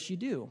 Yes, you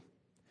do.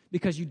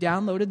 Because you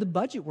downloaded the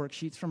budget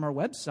worksheets from our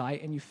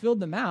website and you filled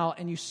them out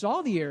and you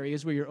saw the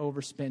areas where you're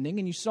overspending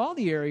and you saw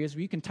the areas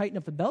where you can tighten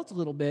up the belt a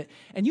little bit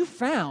and you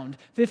found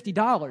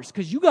 $50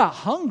 because you got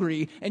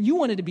hungry and you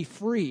wanted to be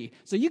free.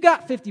 So you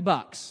got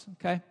 $50,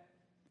 okay?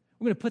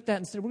 We're going to put that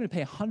instead, we're going to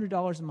pay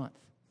 $100 a month.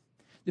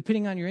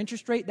 Depending on your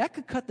interest rate, that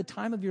could cut the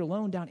time of your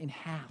loan down in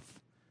half,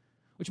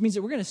 which means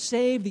that we're going to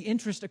save the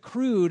interest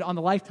accrued on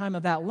the lifetime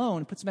of that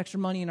loan, put some extra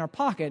money in our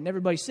pocket, and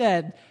everybody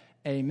said,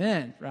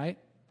 amen, right?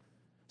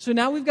 So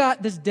now we've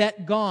got this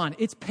debt gone.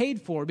 It's paid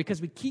for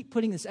because we keep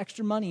putting this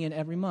extra money in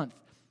every month.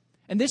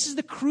 And this is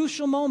the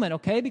crucial moment,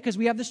 okay, because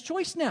we have this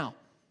choice now.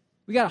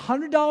 We got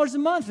 $100 a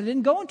month. It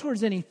didn't go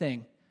towards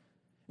anything.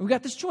 We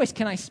got this choice.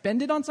 Can I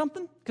spend it on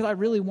something? Because I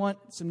really want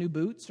some new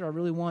boots or I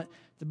really want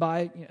to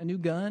buy a new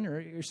gun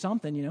or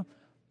something,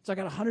 So I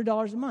got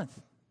 $100 a month.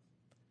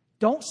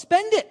 Don't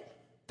spend it.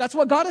 That's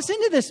what got us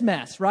into this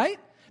mess, right?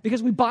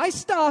 Because we buy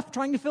stuff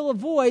trying to fill a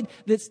void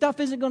that stuff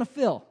isn't going to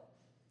fill.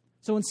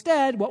 So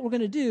instead, what we're going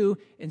to do,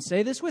 and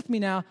say this with me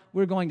now,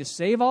 we're going to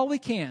save all we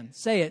can.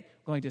 Say it.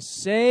 We're going to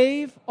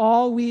save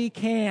all we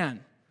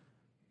can.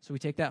 So we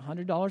take that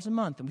 $100 a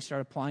month and we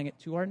start applying it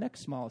to our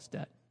next smallest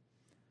debt.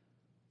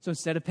 So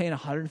instead of paying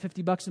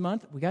 $150 a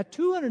month, we got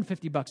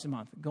 $250 a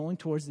month going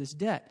towards this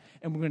debt.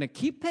 And we're going to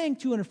keep paying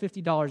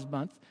 $250 a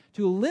month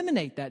to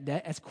eliminate that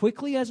debt as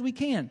quickly as we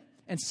can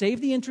and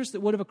save the interest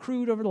that would have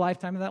accrued over the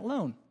lifetime of that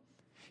loan.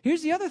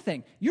 Here's the other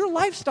thing. Your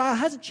lifestyle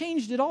hasn't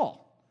changed at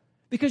all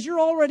because you're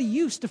already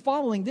used to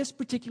following this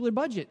particular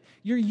budget.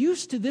 You're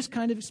used to this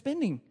kind of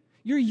spending.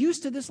 You're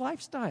used to this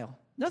lifestyle.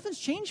 Nothing's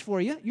changed for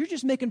you. You're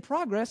just making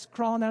progress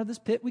crawling out of this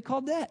pit we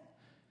call debt.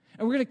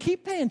 And we're going to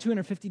keep paying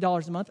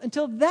 $250 a month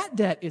until that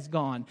debt is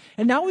gone.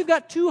 And now we've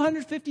got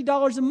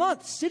 $250 a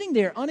month sitting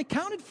there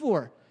unaccounted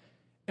for.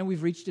 And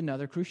we've reached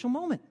another crucial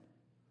moment.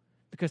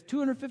 Because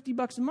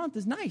 $250 a month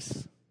is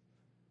nice.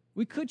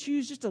 We could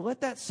choose just to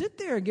let that sit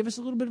there and give us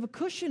a little bit of a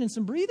cushion and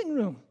some breathing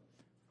room.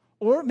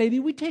 Or maybe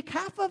we take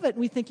half of it and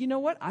we think, you know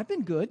what? I've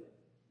been good.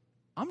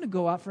 I'm going to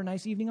go out for a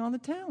nice evening on the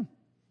town.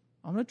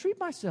 I'm going to treat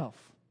myself.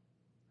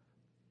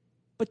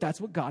 But that's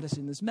what got us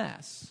in this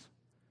mess.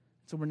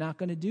 So we're not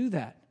going to do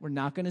that. We're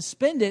not going to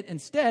spend it.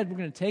 Instead, we're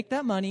going to take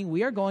that money.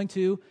 We are going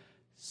to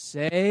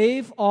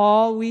save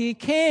all we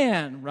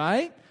can,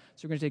 right?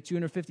 So we're going to take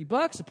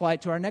 $250, apply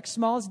it to our next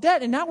smallest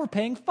debt, and now we're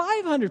paying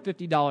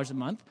 $550 a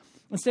month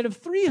instead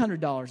of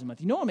 $300 a month.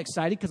 You know I'm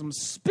excited because I'm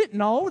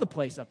spitting all over the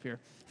place up here,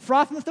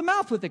 frothing at the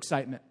mouth with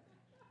excitement.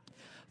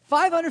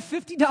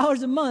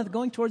 $550 a month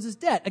going towards this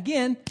debt.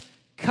 Again,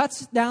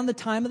 cuts down the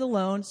time of the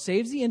loan,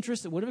 saves the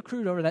interest that would have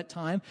accrued over that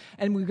time,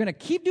 and we're going to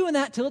keep doing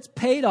that till it's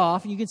paid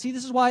off. And you can see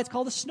this is why it's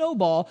called a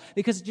snowball,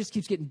 because it just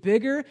keeps getting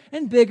bigger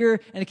and bigger,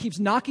 and it keeps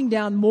knocking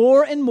down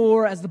more and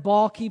more as the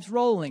ball keeps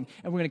rolling.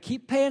 And we're going to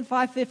keep paying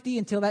 $550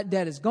 until that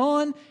debt is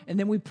gone, and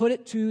then we put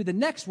it to the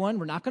next one.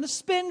 We're not going to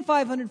spend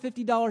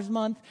 $550 a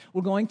month.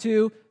 We're going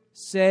to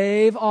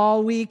save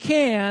all we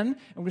can, and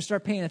we're going to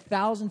start paying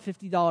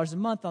 $1,050 a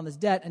month on this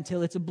debt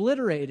until it's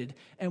obliterated.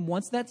 And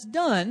once that's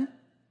done,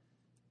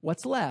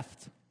 what's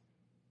left?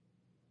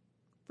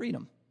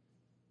 Freedom.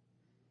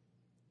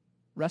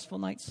 Restful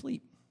night's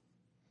sleep.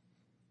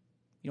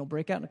 You don't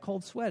break out in a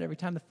cold sweat every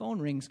time the phone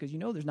rings because you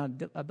know there's not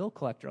a bill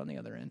collector on the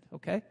other end,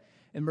 okay?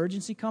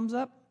 Emergency comes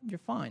up, you're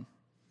fine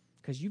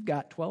because you've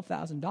got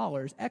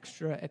 $12,000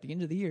 extra at the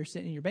end of the year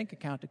sitting in your bank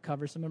account to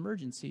cover some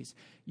emergencies.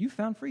 You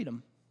found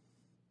freedom.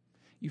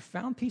 You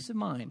found peace of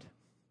mind.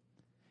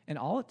 And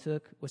all it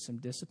took was some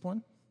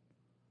discipline,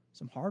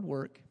 some hard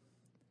work,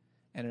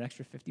 and an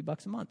extra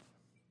 $50 a month.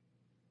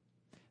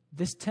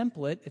 This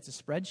template, it's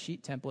a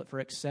spreadsheet template for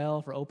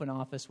Excel, for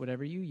OpenOffice,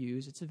 whatever you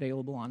use. It's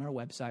available on our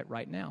website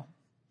right now.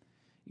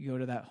 You go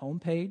to that home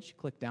page,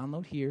 click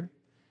download here.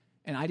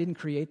 And I didn't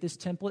create this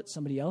template.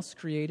 Somebody else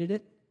created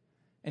it.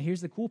 And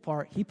here's the cool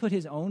part. He put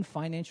his own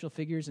financial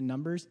figures and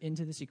numbers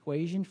into this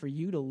equation for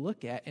you to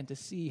look at and to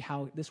see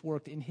how this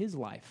worked in his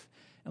life.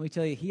 And we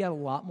tell you, he had a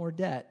lot more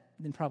debt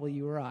than probably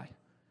you or I.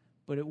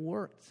 But it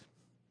worked.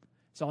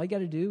 So all you got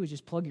to do is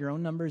just plug your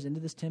own numbers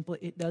into this template.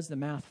 It does the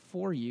math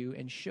for you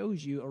and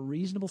shows you a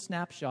reasonable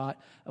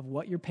snapshot of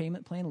what your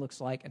payment plan looks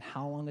like and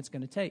how long it's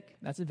going to take.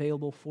 That's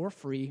available for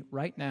free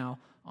right now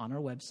on our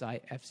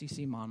website,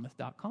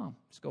 fccmonmouth.com.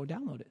 Just go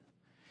download it.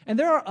 And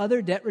there are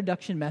other debt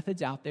reduction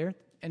methods out there.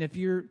 And if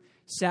you're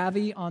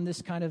savvy on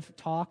this kind of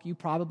talk, you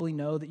probably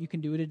know that you can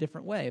do it a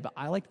different way. But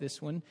I like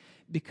this one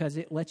because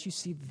it lets you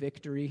see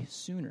victory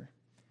sooner.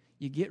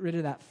 You get rid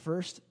of that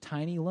first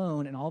tiny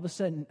loan, and all of a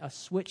sudden a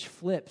switch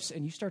flips,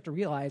 and you start to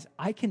realize,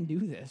 I can do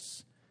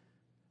this.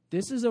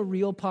 This is a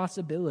real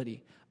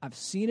possibility. I've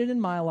seen it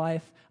in my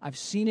life. I've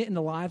seen it in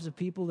the lives of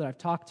people that I've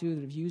talked to that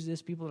have used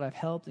this, people that I've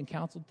helped and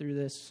counseled through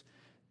this.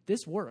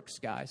 This works,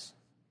 guys.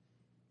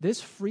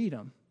 This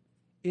freedom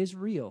is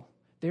real.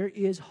 There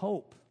is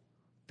hope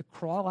to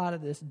crawl out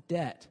of this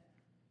debt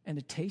and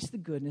to taste the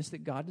goodness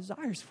that God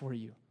desires for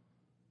you.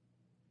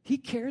 He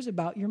cares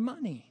about your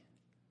money.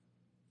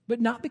 But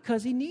not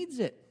because he needs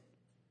it.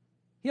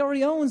 He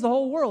already owns the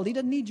whole world. He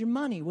doesn't need your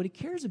money. What he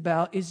cares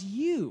about is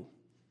you.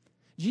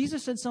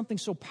 Jesus said something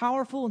so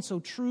powerful and so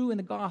true in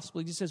the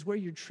gospel. He says, where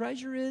your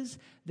treasure is,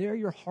 there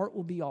your heart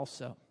will be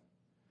also.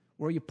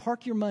 Where you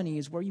park your money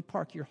is where you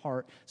park your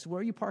heart. So where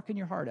are you parking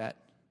your heart at?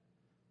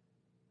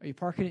 Are you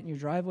parking it in your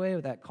driveway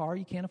with that car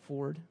you can't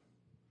afford?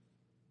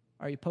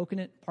 Are you parking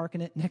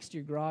it next to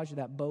your garage with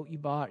that boat you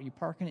bought? Are you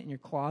parking it in your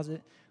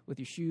closet with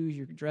your shoes,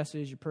 your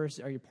dresses, your purse?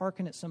 Are you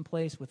parking it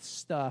someplace with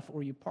stuff? Or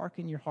are you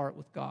parking your heart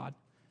with God,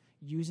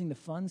 using the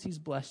funds he's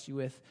blessed you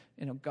with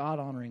in a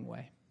God-honoring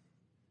way?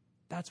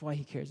 That's why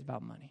he cares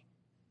about money.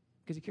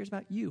 Because he cares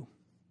about you.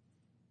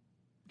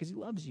 Because he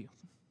loves you.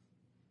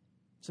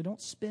 So don't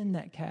spend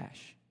that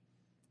cash.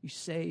 You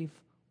save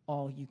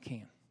all you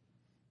can.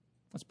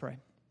 Let's pray.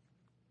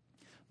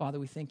 Father,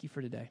 we thank you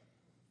for today.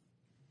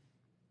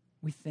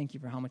 We thank you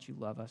for how much you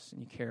love us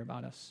and you care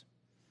about us.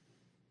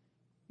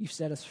 You've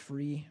set us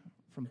free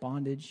from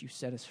bondage. You've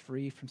set us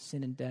free from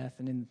sin and death.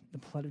 And in the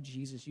blood of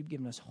Jesus, you've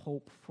given us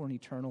hope for an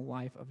eternal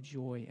life of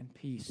joy and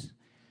peace.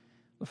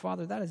 But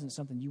Father, that isn't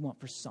something you want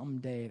for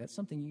someday. That's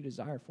something you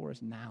desire for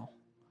us now.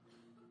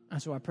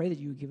 And so I pray that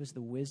you would give us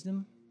the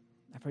wisdom,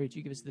 I pray that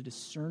you give us the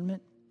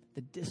discernment,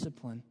 the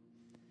discipline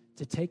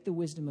to take the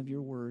wisdom of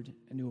your word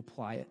and to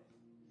apply it.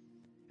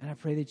 And I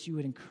pray that you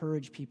would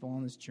encourage people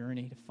on this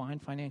journey to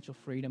find financial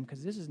freedom,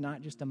 because this is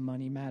not just a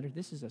money matter,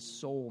 this is a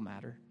soul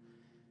matter.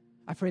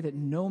 I pray that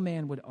no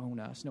man would own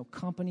us, no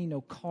company,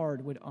 no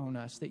card would own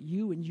us, that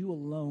you and you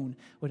alone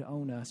would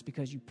own us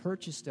because you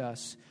purchased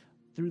us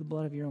through the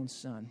blood of your own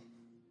Son.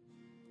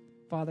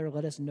 Father,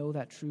 let us know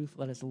that truth.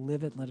 Let us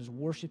live it. Let us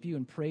worship you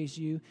and praise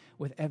you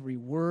with every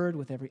word,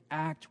 with every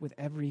act, with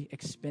every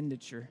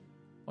expenditure.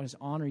 Let us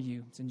honor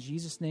you. It's in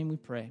Jesus' name we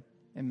pray.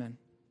 Amen.